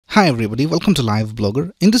Hi everybody, welcome to Live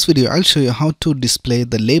Blogger. In this video, I'll show you how to display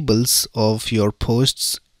the labels of your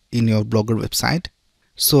posts in your Blogger website.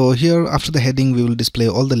 So here after the heading, we will display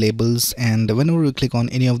all the labels, and whenever we click on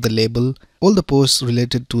any of the label, all the posts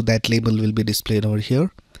related to that label will be displayed over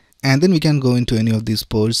here. And then we can go into any of these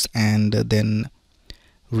posts and then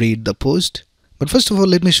read the post. But first of all,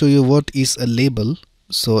 let me show you what is a label.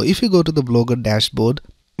 So if you go to the Blogger dashboard,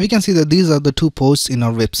 we can see that these are the two posts in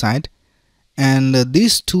our website. And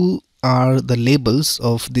these two are the labels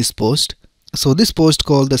of this post. So this post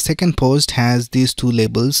called the second post has these two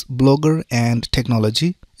labels, Blogger and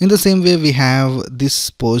Technology. In the same way, we have this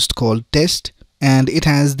post called Test, and it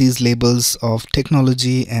has these labels of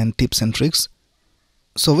Technology and Tips and Tricks.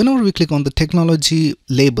 So whenever we click on the Technology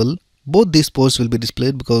label, both these posts will be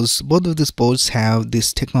displayed because both of these posts have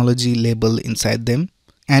this Technology label inside them.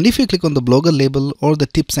 And if you click on the Blogger label or the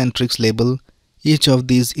Tips and Tricks label, each of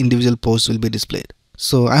these individual posts will be displayed.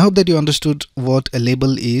 So I hope that you understood what a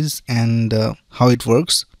label is and how it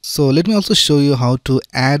works. So let me also show you how to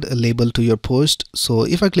add a label to your post. So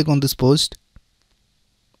if I click on this post,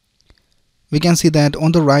 we can see that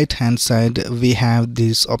on the right hand side we have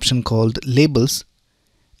this option called labels,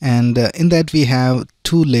 and in that we have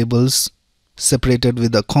two labels separated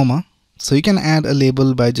with a comma. So you can add a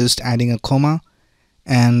label by just adding a comma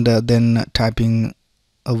and then typing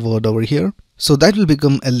a word over here. So that will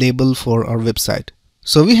become a label for our website.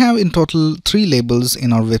 So we have in total 3 labels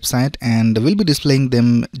in our website, and we'll be displaying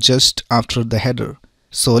them just after the header.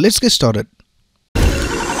 So let's get started.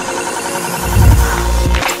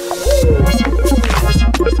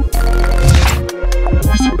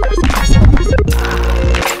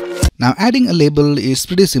 Now adding a label is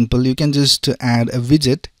pretty simple. You can just add a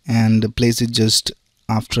widget and place it just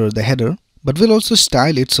after the header. But we'll also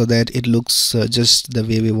style it so that it looks just the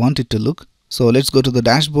way we want it to look. So let's go to the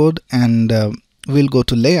dashboard and we'll go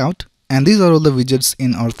to layout, and these are all the widgets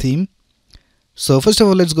in our theme. So first of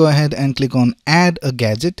all, let's go ahead and click on add a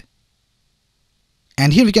gadget,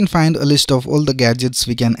 and here we can find a list of all the gadgets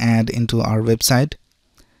we can add into our website.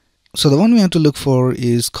 So the one we have to look for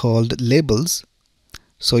is called labels.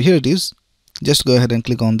 So here it is. Just go ahead and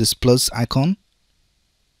click on this plus icon,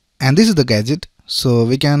 and this is the gadget. So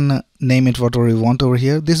we can name it whatever we want over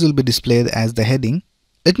here. This will be displayed as the heading.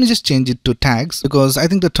 Let me just change it to tags because I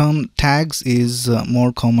think the term tags is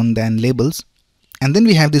more common than labels. And then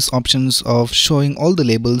we have these options of showing all the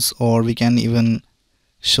labels, or we can even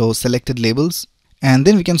show selected labels. And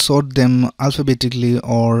then we can sort them alphabetically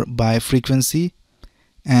or by frequency.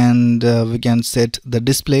 And we can set the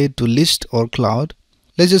display to list or cloud.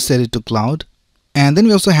 Let's just set it to cloud. And then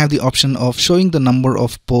we also have the option of showing the number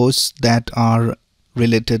of posts that are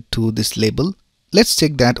related to this label. Let's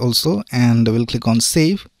check that also, and we'll click on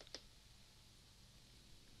save.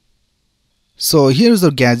 So here's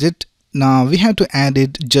our gadget. Now we have to add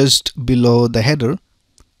it just below the header.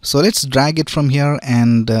 So let's drag it from here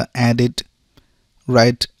and add it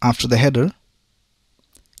right after the header.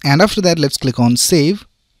 And after that, let's click on save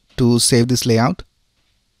to save this layout.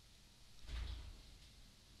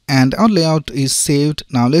 And our layout is saved.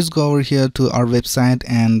 Now let's go over here to our website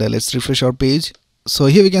and let's refresh our page. So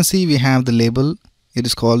here we can see we have the label. It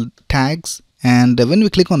is called tags, and when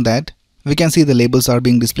we click on that, we can see the labels are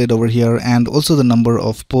being displayed over here and also the number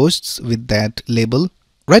of posts with that label.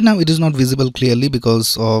 Right now it is not visible clearly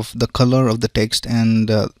because of the color of the text and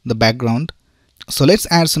the background. So let's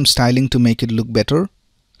add some styling to make it look better.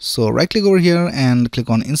 So right click over here and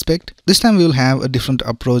click on inspect. This time we will have a different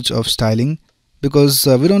approach of styling because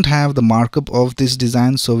we don't have the markup of this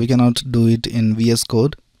design, so we cannot do it in VS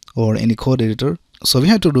Code or any code editor. So we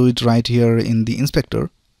have to do it right here in the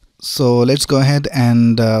inspector. So let's go ahead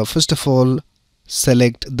and first of all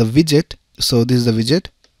select the widget. So this is the widget,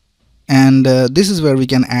 and this is where we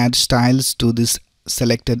can add styles to this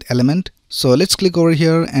selected element. So let's click over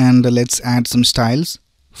here and let's add some styles.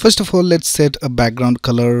 First of all, let's set a background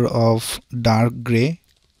color of dark gray,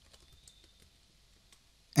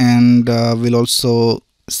 and we'll also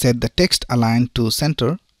set the text align to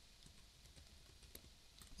center.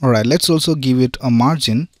 Alright, let's also give it a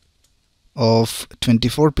margin of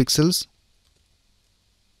 24 pixels,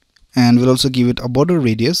 and we'll also give it a border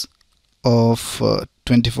radius of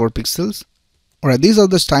 24 pixels. Alright, these are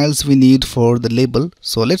the styles we need for the label.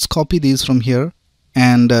 So let's copy these from here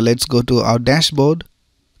and let's go to our dashboard,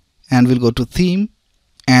 and we'll go to theme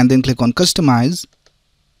and then click on customize,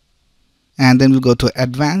 and then we'll go to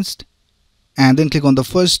advanced and then click on the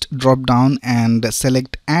first drop down and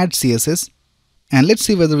select add CSS. And let's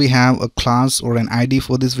see whether we have a class or an ID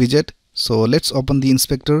for this widget. So let's open the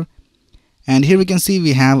inspector, and here we can see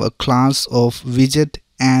we have a class of widget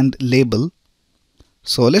and label.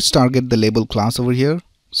 So let's target the label class over here.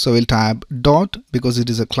 So we'll type dot because it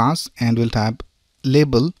is a class, and we'll type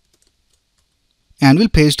label, and we'll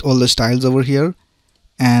paste all the styles over here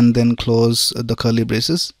and then close the curly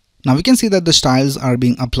braces. Now we can see that the styles are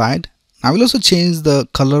being applied. I will also change the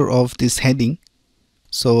color of this heading.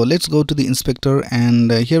 So let's go to the inspector,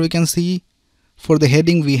 and here we can see for the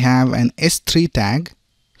heading we have an S3 tag.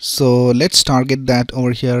 So let's target that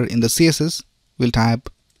over here in the CSS. We'll type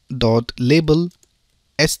dot label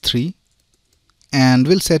S3, and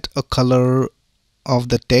we'll set a color of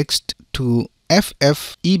the text to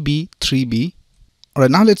FFEB3B.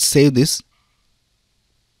 Alright, now let's save this,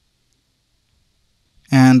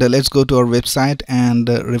 and let's go to our website and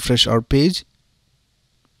refresh our page,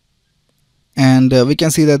 and we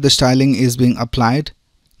can see that the styling is being applied.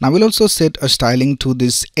 Now we'll also set a styling to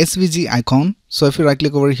this SVG icon. So if you right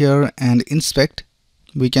click over here and inspect,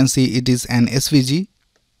 we can see it is an SVG,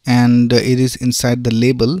 and it is inside the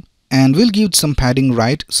label, and we'll give some padding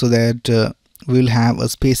right so that we'll have a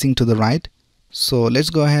spacing to the right. So let's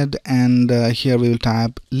go ahead, and here we will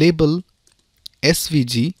type label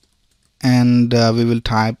SVG, and we will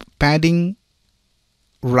type padding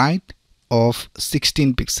right of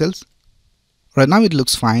 16 pixels. Right now it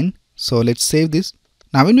looks fine, so let's save this.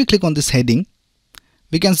 Now when we click on this heading,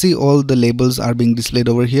 we can see all the labels are being displayed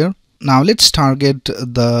over here. Now let's target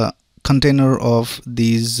the container of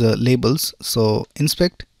these labels. So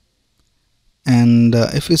inspect, and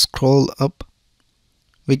if we scroll up,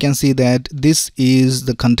 we can see that this is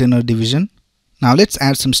the container division. Now let's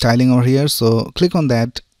add some styling over here. So click on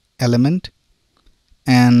that element,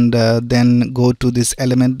 and then go to this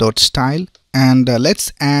element.style, and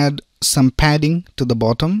let's add some padding to the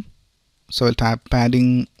bottom. So I'll type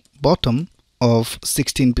padding bottom of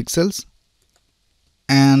 16 pixels,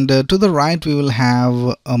 and to the right we will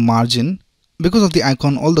have a margin. Because of the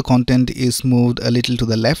icon, all the content is moved a little to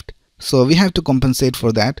the left, so we have to compensate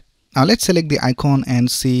for that. Now let's select the icon and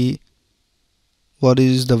see what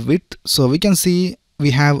is the width. So we can see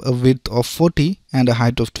we have a width of 40 and a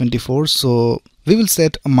height of 24, so we will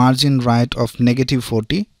set a margin right of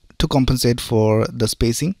 -40 to compensate for the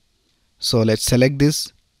spacing. So let's select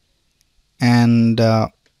this, and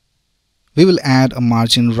we will add a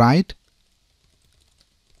margin right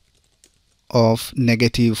of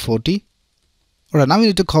 -40. Alright, now we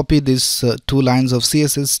need to copy these two lines of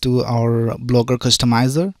CSS to our Blogger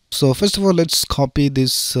customizer. So first of all, let's copy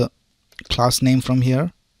this class name from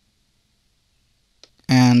here,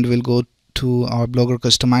 and we'll go to our Blogger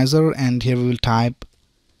customizer, and here we will type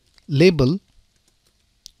label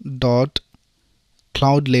dot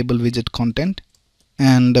cloud label widget content,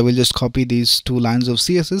 and we'll just copy these two lines of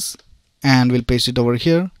CSS and we'll paste it over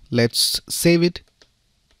here. Let's save it,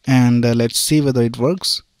 and let's see whether it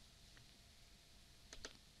works.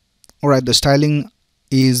 Alright, the styling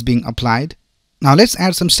is being applied. Now let's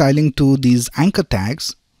add some styling to these anchor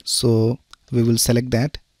tags. So we will select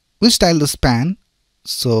that. We'll style the span.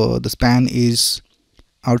 So the span is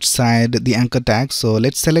outside the anchor tag, so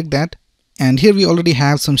let's select that. And here we already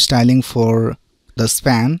have some styling for the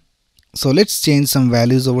span, so let's change some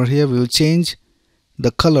values over here. We will change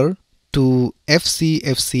the color to FC,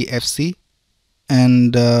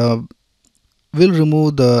 and we'll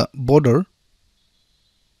remove the border,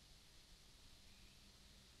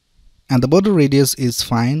 and the border radius is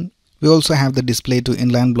fine. We also have the display to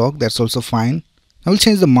inline block, that's also fine. I will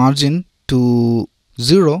change the margin to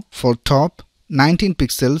 0 for top, 19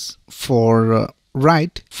 pixels for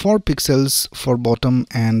right, 4 pixels for bottom,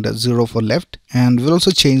 and 0 for left. And we'll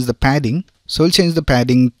also change the padding. So we'll change the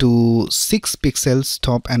padding to 6 pixels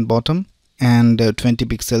top and bottom, and 20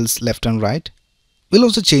 pixels left and right. We'll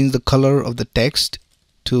also change the color of the text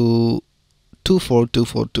to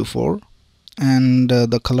 242424, and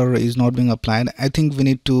the color is not being applied. I think we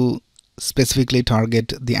need to specifically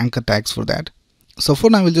target the anchor tags for that. So for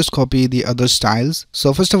now we'll just copy the other styles.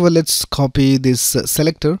 So first of all, let's copy this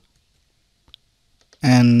selector,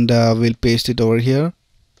 and we'll paste it over here,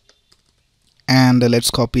 and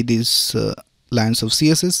let's copy these lines of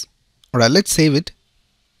CSS. Alright, let's save it,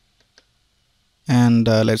 and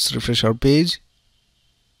let's refresh our page,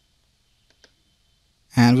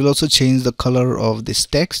 and we'll also change the color of this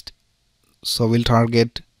text. So we'll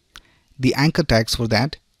target the anchor tags for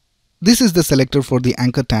that. This is the selector for the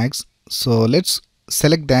anchor tags, so let's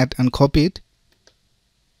select that and copy it,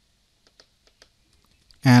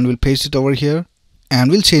 and we'll paste it over here, and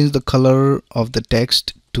we'll change the color of the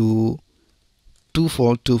text to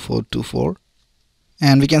 242424,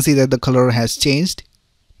 and we can see that the color has changed.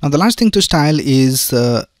 Now the last thing to style is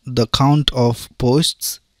the count of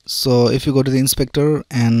posts. So if you go to the inspector,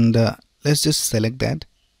 and let's just select that,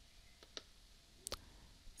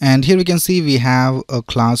 And here we can see we have a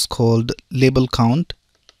class called label count,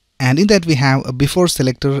 and in that we have a before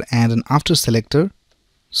selector and an after selector.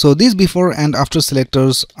 So these before and after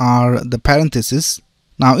selectors are the parentheses.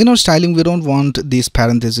 Now in our styling we don't want these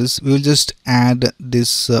parentheses, we will just add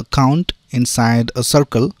this count inside a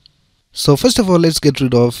circle. So first of all, let's get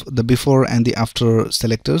rid of the before and the after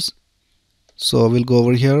selectors. So we'll go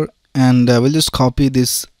over here and we'll just copy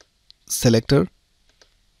this selector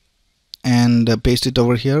and paste it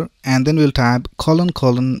over here, and then we'll type colon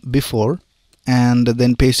colon before, and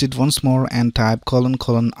then paste it once more and type colon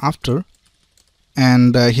colon after,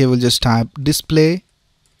 and here we'll just type display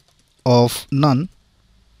of none,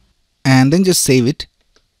 and then just save it.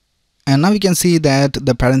 And now we can see that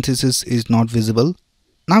the parenthesis is not visible.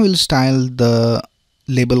 Now we'll style the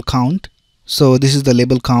label count. So this is the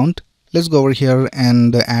label count. Let's go over here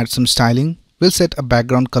and add some styling. We'll set a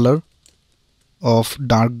background color of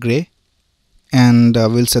dark gray, and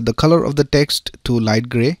we'll set the color of the text to light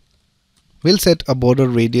gray. We'll set a border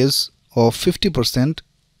radius of 50%,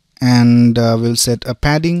 and we'll set a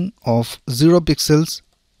padding of 0 pixels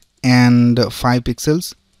and 5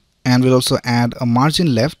 pixels, and we'll also add a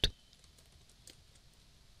margin left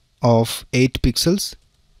of 8 pixels.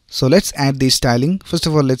 So let's add the styling. First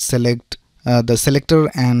of all, let's select the selector,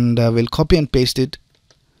 and we'll copy and paste it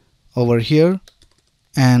over here,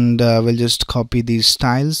 and we'll just copy these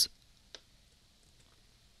styles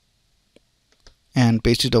and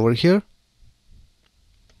paste it over here,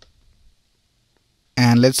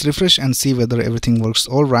 and let's refresh and see whether everything works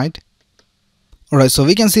all right. Alright, so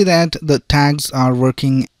we can see that the tags are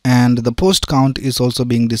working and the post count is also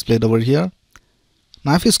being displayed over here.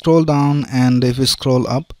 Now if you scroll down and if you scroll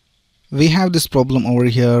up, we have this problem over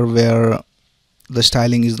here where the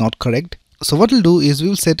styling is not correct. So what we'll do is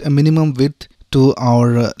we'll set a minimum width to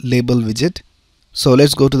our label widget. So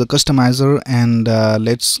let's go to the customizer and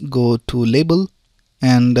let's go to label,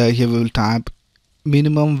 and here we will type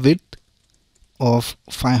minimum width of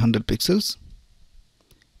 500 pixels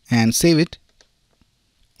and save it.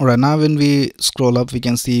 Alright, now when we scroll up we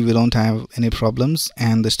can see we don't have any problems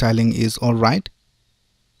and the styling is alright.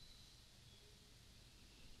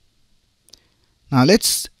 Now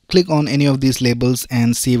let's click on any of these labels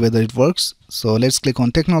and see whether it works. So let's click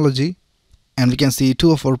on technology, and we can see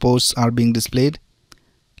 2 of our posts are being displayed.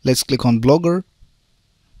 Let's click on blogger,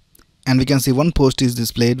 and we can see 1 post is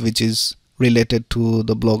displayed which is related to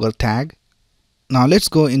the blogger tag. Now let's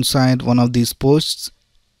go inside one of these posts,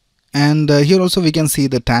 and here also we can see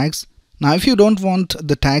the tags. Now if you don't want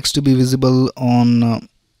the tags to be visible on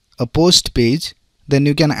a post page, then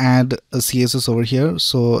you can add a CSS over here.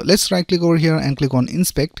 So let's right click over here and click on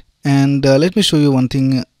inspect, and let me show you one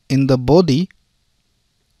thing. In the body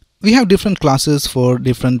we have different classes for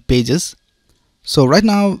different pages. So right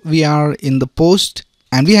now we are in the post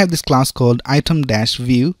and we have this class called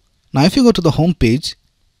item-view. Now if you go to the home page,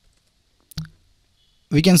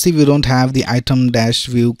 we can see we don't have the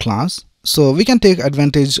item-view class. So we can take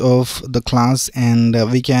advantage of the class and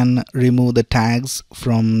we can remove the tags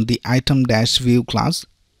from the item-view class.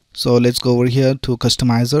 So let's go over here to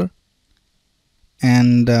customizer,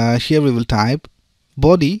 and here we will type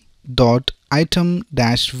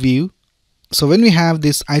body.item-view. So when we have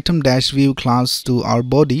this item-view class to our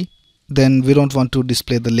body, then we don't want to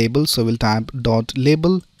display the label, so we'll type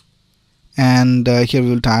 .label, and here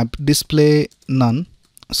we will type display none.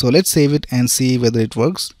 So let's save it and see whether it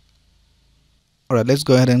works. Alright, let's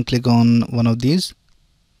go ahead and click on one of these,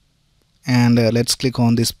 and let's click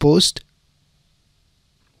on this post,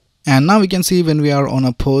 and now we can see when we are on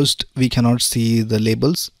a post we cannot see the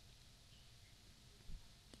labels,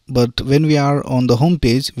 but when we are on the home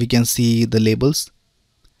page we can see the labels,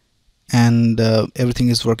 and everything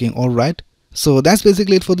is working all right. So that's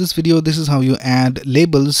basically it for this video. This is how you add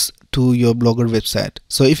labels to your Blogger website.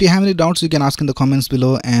 So if you have any doubts you can ask in the comments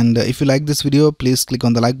below, and if you like this video please click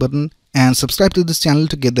on the like button and subscribe to this channel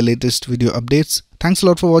to get the latest video updates. Thanks a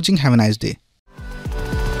lot for watching. Have a nice day.